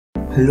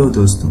Hello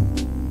दोस्तों,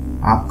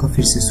 आपका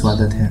फिर से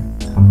स्वागत है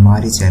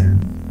हमारे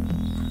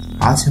चैनल।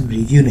 आज हम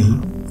रिव्यू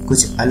नहीं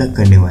कुछ अलग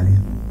करने वाले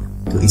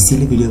हैं, तो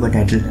इसीलिए वीडियो का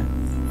टाइटल है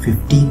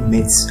 15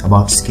 मिथ्स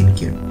अबाउट स्किन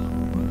केयर।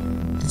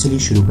 तो चलिए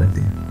शुरू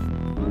करते हैं।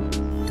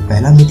 तो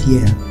पहला मिथ ये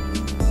है,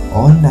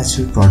 all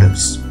natural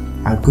products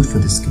are good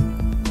for the skin.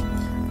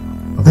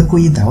 अगर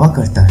कोई ये दावा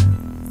करता है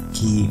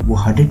कि वो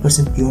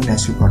 100% प्योर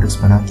नेचुरल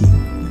प्रोडक्ट्स बनाती है,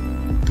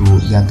 तो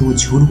या तो वो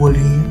झूठ बोल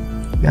रही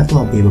है या तो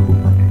आप बेवकूफ़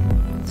बन रहे हैं।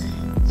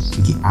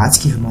 क्योंकि आज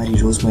की हमारी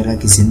रोजमर्रा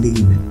की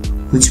जिंदगी में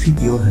कुछ भी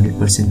प्योर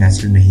 100%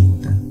 नेचुरल नहीं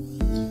होता।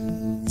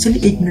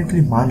 चलिए 1 मिनट के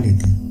लिए मान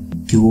लेते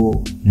हैं कि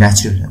वो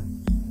नेचुरल है,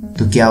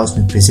 तो क्या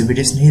उसमें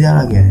प्रिजर्वेटिव्स नहीं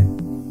डाला गया है?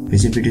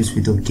 प्रिजर्वेटिव्स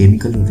भी तो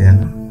केमिकल होते हैं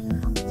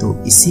ना।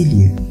 तो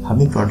इसीलिए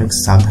हमें प्रोडक्ट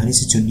सावधानी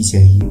से चुननी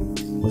चाहिए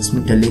और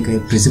उसमें डले गए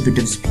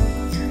प्रिजर्वेटिव्स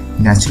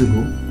भी नेचुरल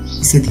हो,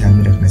 इसे ध्यान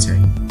में रखना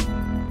चाहिए।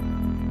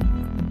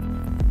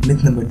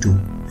 Myth number 2,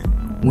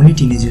 only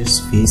teenagers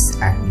face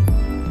acne.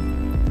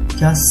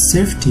 क्या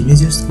सिर्फ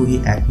टीनेजर्स को ही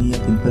एक्ने या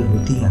पिंपल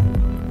होती है?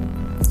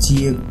 जी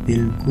ये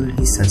बिल्कुल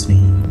ही सच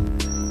नहीं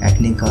है।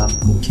 एक्ने का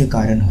मुख्य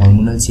कारण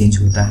हार्मोनल चेंज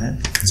होता है,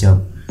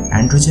 जब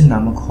एंड्रोजन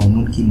नामक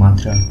हार्मोन की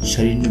मात्रा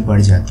शरीर में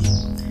बढ़ जाती है।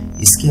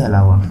 इसके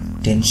अलावा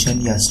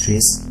टेंशन या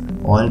स्ट्रेस,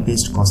 ऑयल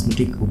बेस्ड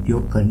कॉस्मेटिक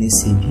उपयोग करने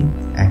से भी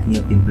एक्ने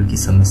या पिंपल की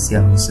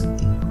समस्या हो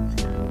सकती है।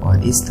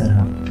 और इस तरह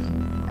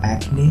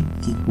एक्ने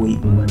की कोई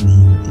उम्र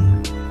नहीं होती है।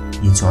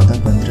 ये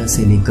 14-15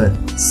 से लेकर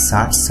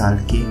 60 साल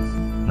के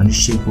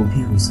मनुष्य को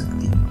भी हो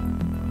सकती है।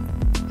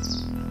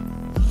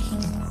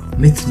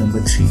 Myth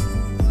number 3,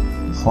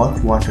 hot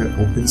water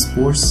opens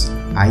pores,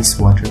 ice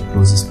water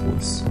closes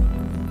pores.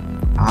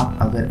 आप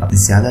अगर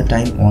ज्यादा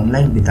टाइम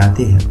ऑनलाइन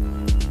बिताते हैं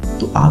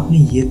तो आपने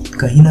ये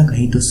कहीं ना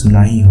कहीं तो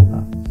सुना ही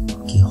होगा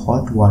कि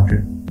hot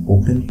water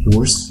open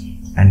pores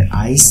and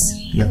ice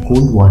या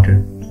कोल्ड वाटर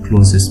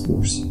क्लोजेस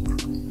पोर्स।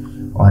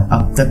 और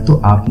अब तक तो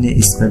आपने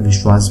इस पर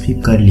विश्वास भी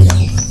कर लिया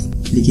होगा,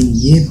 लेकिन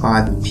ये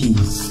बात भी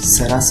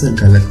सरासर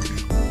गलत है।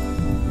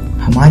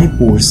 हमारे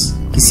पोर्स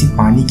किसी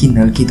पानी की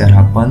नल की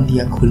तरह बंद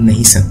या खुल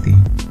नहीं सकते।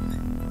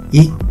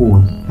 एक पोर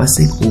बस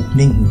एक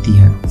ओपनिंग होती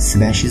है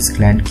सेबेशियस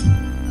ग्लैंड की,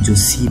 जो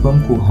सीबम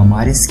को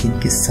हमारे स्किन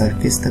के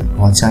सरफेस तक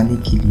पहुंचाने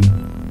के लिए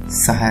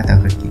सहायता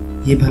करती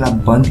है। ये भला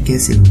बंद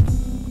कैसे हो?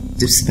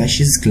 जब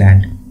सेबेशियस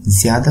ग्लैंड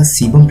ज्यादा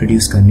सीबम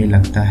प्रोड्यूस करने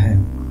लगता है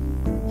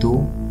तो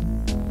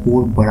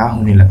पोर बड़ा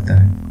होने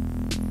लगता है,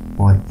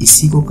 और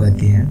इसी को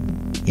कहते हैं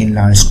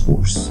enlarged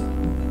pores।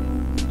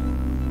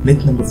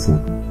 Myth number 4,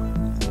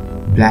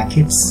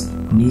 blackheads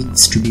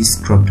needs to be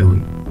scrubbed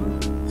away।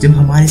 जब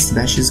हमारे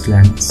sebaceous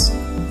glands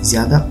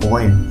ज्यादा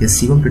ऑयल या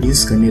सीबम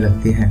प्रोड्यूस करने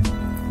लगते हैं,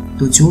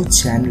 तो जो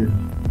चैनल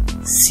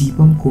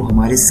सीबम को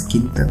हमारे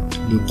स्किन तक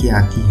लेके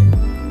आती है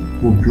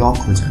वो ब्लॉक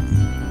हो जाती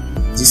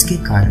है, जिसके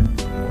कारण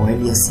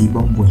ऑयल या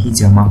सीबम वही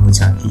जमा हो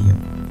जाती है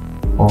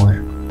और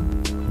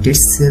डेड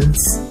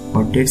सेल्स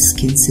और डेड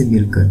स्किन से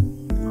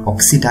मिलकर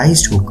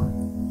ऑक्सीडाइज्ड होकर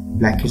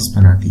ब्लैकहेड्स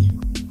बनाती है।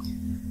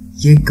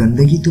 ये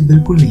गंदगी तो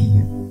बिल्कुल नहीं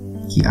है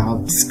कि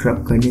आप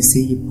स्क्रब करने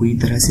से ये पूरी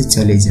तरह से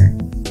चले जाएं।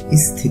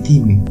 इस स्थिति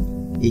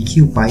में एक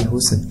ही उपाय हो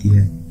सकती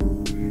है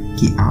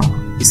कि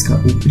आप इसका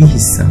ऊपरी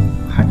हिस्सा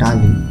हटा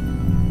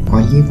लें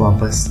और ये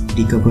वापस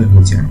रिकवर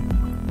हो जाए।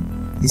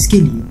 इसके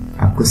लिए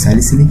आपको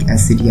सैलिसिलिक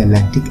एसिड या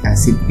lactic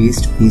acid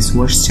based face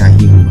wash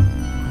चाहिए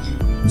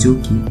होगा, जो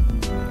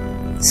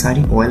कि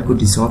सारी ऑयल को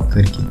डिसॉल्व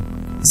करके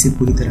इसे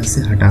पूरी तरह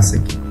से हटा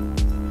सके।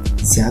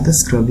 ज्यादा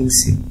स्क्रबिंग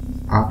से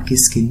आपके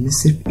स्किन में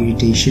सिर्फ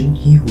इरिटेशन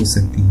ही हो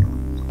सकती है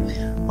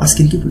और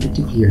स्किन के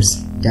प्रोटेक्टिव लेयर्स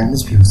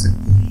डैमेज भी हो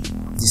सकती हैं,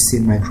 जिससे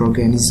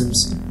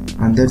माइक्रोऑर्गेनिजम्स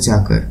अंदर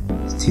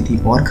जाकर स्थिति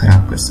और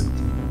खराब कर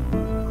सकती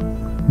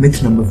है।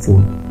 Myth number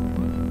 4,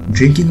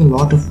 drinking a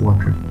lot of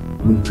water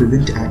will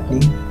prevent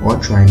acne और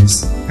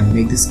dryness and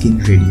make the skin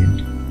radiant.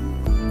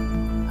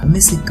 हम में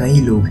से कई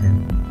लोग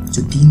हैं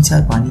जो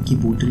 3-4 पानी की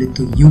बोतलें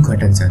तो यूं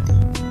खटक जाती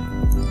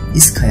हैं,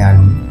 इस ख्याल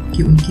में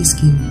कि उनकी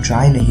स्किन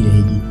ड्राई नहीं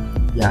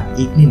रहेगी या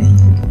एक्ने नहीं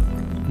होगी,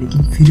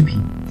 लेकिन फिर भी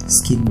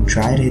स्किन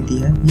ड्राई रहती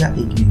है या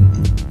एक्ने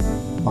होती है।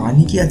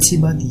 पानी की अच्छी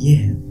बात यह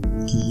है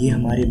कि ये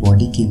हमारे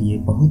बॉडी के लिए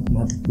बहुत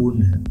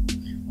महत्वपूर्ण है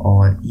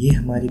और ये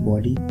हमारी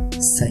बॉडी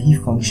सही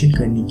फंक्शन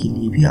करने के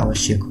लिए भी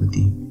आवश्यक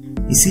होती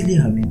है। इसीलिए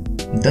हमें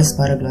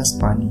 10-12 ग्लास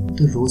पानी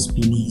तो रोज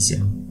पीनी ही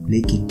चाहिए,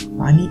 लेकिन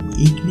पानी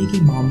एक्ने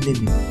के मामले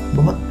में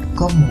बहुत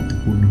कम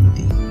महत्वपूर्ण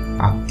होती है।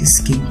 आपके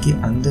स्किन के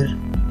अंदर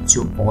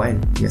जो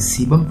ऑयल या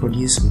सीबम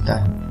प्रोड्यूस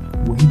होता है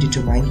वही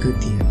डिटरमाइन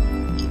करती है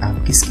कि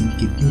आपकी स्किन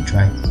कितनी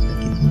ड्राई या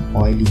कितनी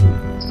ऑयली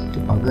होगी।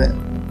 तो अगर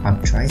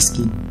आप ड्राई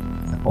स्किन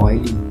या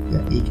ऑयली या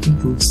एक्ने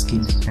प्रूफ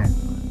स्किन है,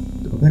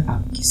 तो अगर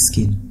आपकी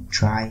skin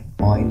dry,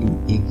 oily,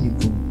 acne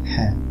proof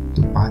है,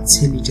 तो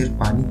 5-6 लीटर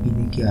पानी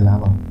पीने के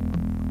अलावा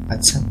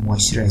अच्छा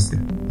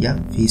मॉइस्चराइजर या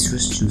फेस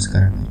वॉश चूज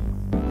करा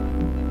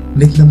करें।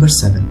 Myth number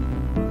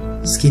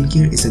 7, skin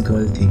care is a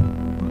girl thing.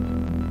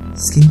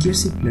 Skin care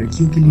सिर्फ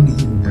लड़कियों के लिए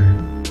नहीं होता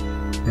है,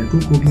 लड़कों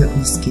को भी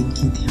अपनी स्किन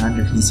की ध्यान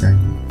रखनी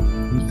चाहिए।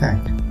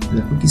 इनफैक्ट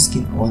लड़कों की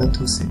स्किन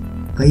औरतों से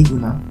कई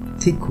गुना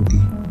थिक होती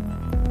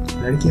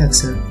है। लड़के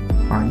अक्सर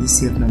पानी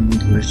से अपना मुंह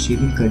धोकर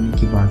शेविंग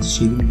करने के बाद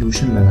शेविंग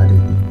लोशन लगा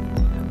लेते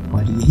हैं,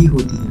 और यही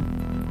होती है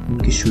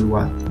उनकी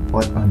शुरुआत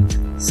और अंत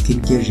स्किन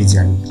केयर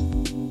रिजाइन की।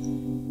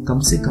 कम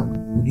से कम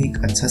उन्हें एक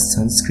अच्छा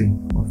सनस्क्रीन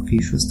और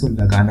फेस वॉश तो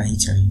लगाना ही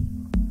चाहिए।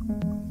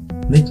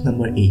 Myth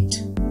number 8,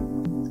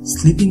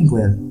 sleeping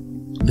well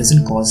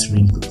doesn't cause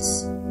wrinkles.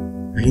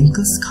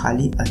 Wrinkles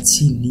खाली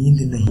अच्छी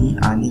नींद नहीं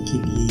आने के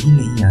लिए ही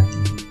नहीं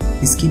आती,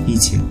 इसके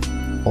पीछे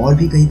और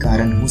भी कई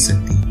कारण हो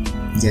सकते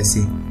हैं,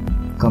 जैसे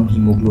कम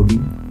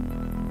haemoglobin,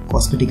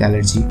 cosmetic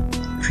allergy,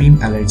 cream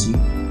allergy,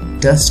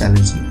 dust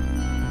allergy,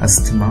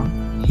 asthma,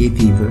 hay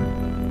fever,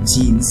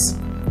 jeans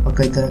और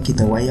कई तरह की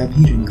दवाइयाँ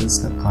भी रिंकल्स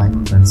का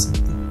कारण बन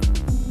सकती हैं।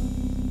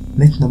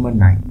 Myth number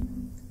 9.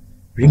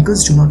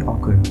 Wrinkles do not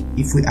occur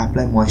if we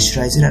apply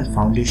moisturizer and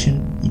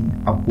foundation in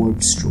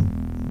upward stroke.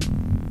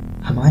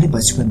 हमारे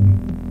बचपन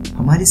में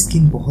हमारी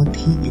स्किन बहुत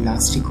ही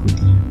इलास्टिक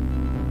होती है,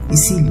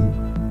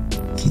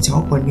 इसीलिए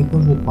खिंचाव पड़ने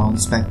पर वो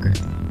बाउंस बैक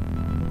करती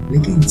है।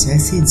 लेकिन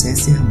जैसे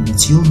जैसे हम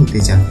मैच्योर होते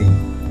जाते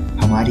हैं,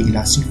 हमारी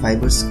इलास्टिक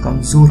फाइबर्स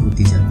कमज़ोर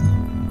होती जाती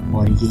हैं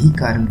और यही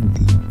कारण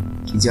होती है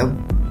कि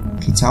जब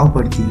खिंचाव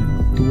पड़ती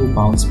है तो वो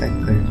बाउंस बैक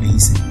कर नहीं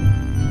सकती,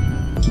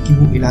 क्योंकि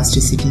वो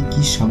इलास्टिसिटी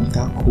की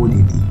क्षमता खो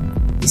देती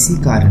है। इसी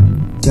कारण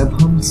जब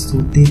हम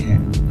सोते हैं,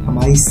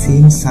 हमारी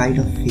same side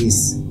of face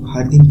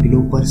her दिन पिलो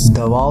पर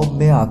दबाव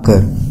में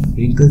आकर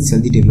रिंकल्स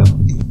जल्दी डेवलप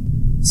होती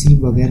है। इसी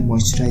बगैर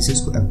मॉइस्चराइजर्स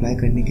को अप्लाई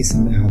करने के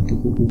समय हाथों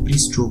को ऊपरी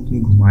स्ट्रोक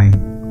में घुमाएं।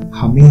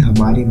 हमें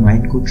हमारे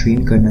माइंड को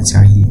ट्रेन करना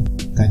चाहिए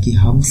ताकि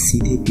हम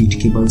सीधे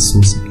पीठ के बल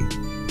सो सके।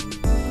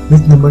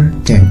 Myth number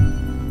 10,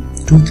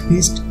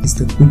 toothpaste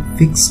is the quick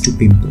fix to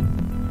pimple.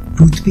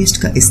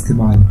 Toothpaste का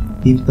इस्तेमाल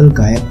पिंपल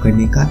गायब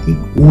करने का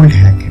एक ओल्ड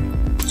हैक है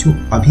जो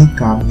अभी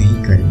काम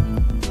नहीं करे।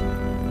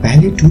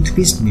 पहले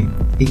टूथपेस्ट में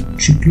एक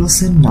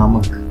ट्रिक्लोसन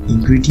नामक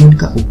इंग्रेडिएंट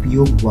का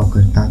उपयोग हुआ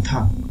करता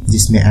था,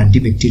 जिसमें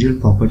एंटीबैक्टीरियल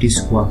प्रॉपर्टीज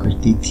हुआ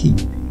करती थी,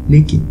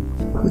 लेकिन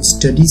कुछ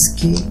स्टडीज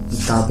के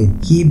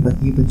मुताबिक ये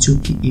बच्चों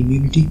की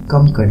इम्यूनिटी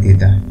कम कर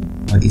देता है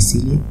और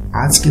इसीलिए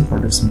आज के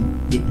प्रोडक्ट्स में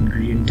ये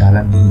इंग्रेडिएंट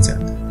डाला नहीं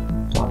जाता।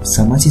 तो आप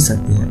समझ ही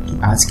सकते हैं कि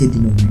आज के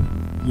दिनों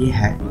में ये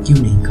हैक क्यों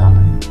नहीं काम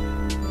आया।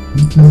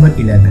 Myth number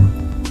 11,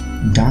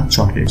 dark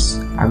chocolates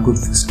are good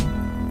for skin.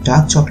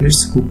 Dark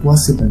chocolates cocoa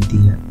से बनती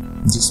है,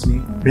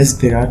 जिसमें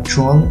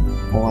रेस्वेराट्रॉल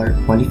और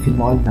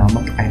पॉलीफिनॉल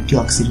नामक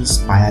एंटीऑक्सीडेंट्स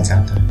पाया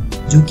जाता है,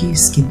 जो कि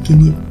स्किन के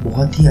लिए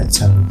बहुत ही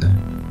अच्छा होता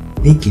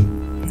है। लेकिन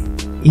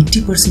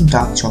 80%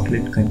 डार्क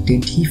चॉकलेट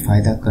कंटेंट ही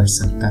फायदा कर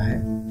सकता है,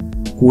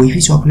 कोई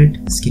भी चॉकलेट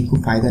स्किन को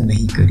फायदा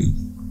नहीं करेगी।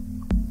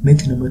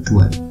 Myth number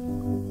 12,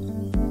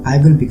 I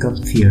will become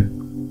fair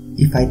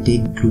if I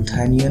take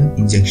glutathione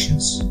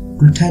injections.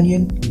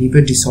 Glutathione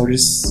liver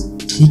disorders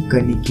ठीक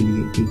करने के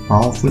लिए एक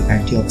पावरफुल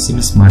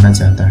एंटीऑक्सीडेंट माना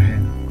जाता है।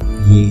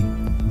 ये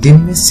दिन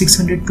में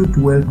 600 to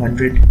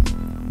 1200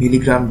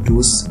 मिलीग्राम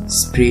डोज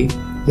स्प्रे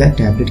या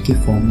टैबलेट के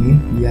फॉर्म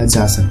में लिया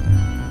जा सकता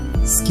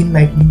है। स्किन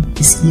लाइटनिंग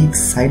इसकी एक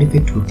साइड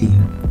इफेक्ट होती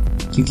है,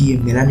 क्योंकि ये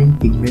मेलानिन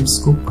पिगमेंट्स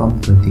को कम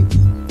कर देती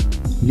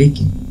है।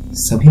 लेकिन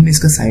सभी में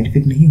इसका साइड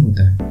इफेक्ट नहीं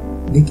होता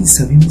है, लेकिन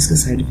सभी में इसका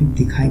साइड इफेक्ट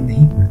दिखाई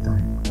नहीं पड़ता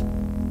है।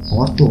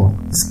 और तो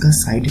इसका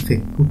साइड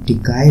इफेक्ट को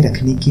टिकाए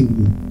रखने के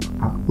लिए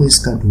आपको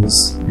इसका डोज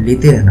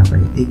लेते रहना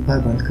पड़ेगा। एक बार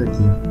बंद कर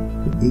दिया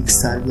तो 1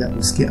 साल या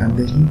उसके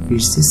अंदर ही फिर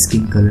से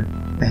स्किन कलर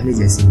पहले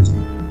जैसे हो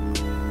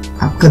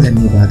जाएगा। आपका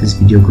धन्यवाद इस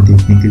वीडियो को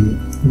देखने के लिए।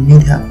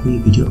 उम्मीद है आपको ये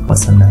वीडियो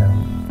पसंद आया।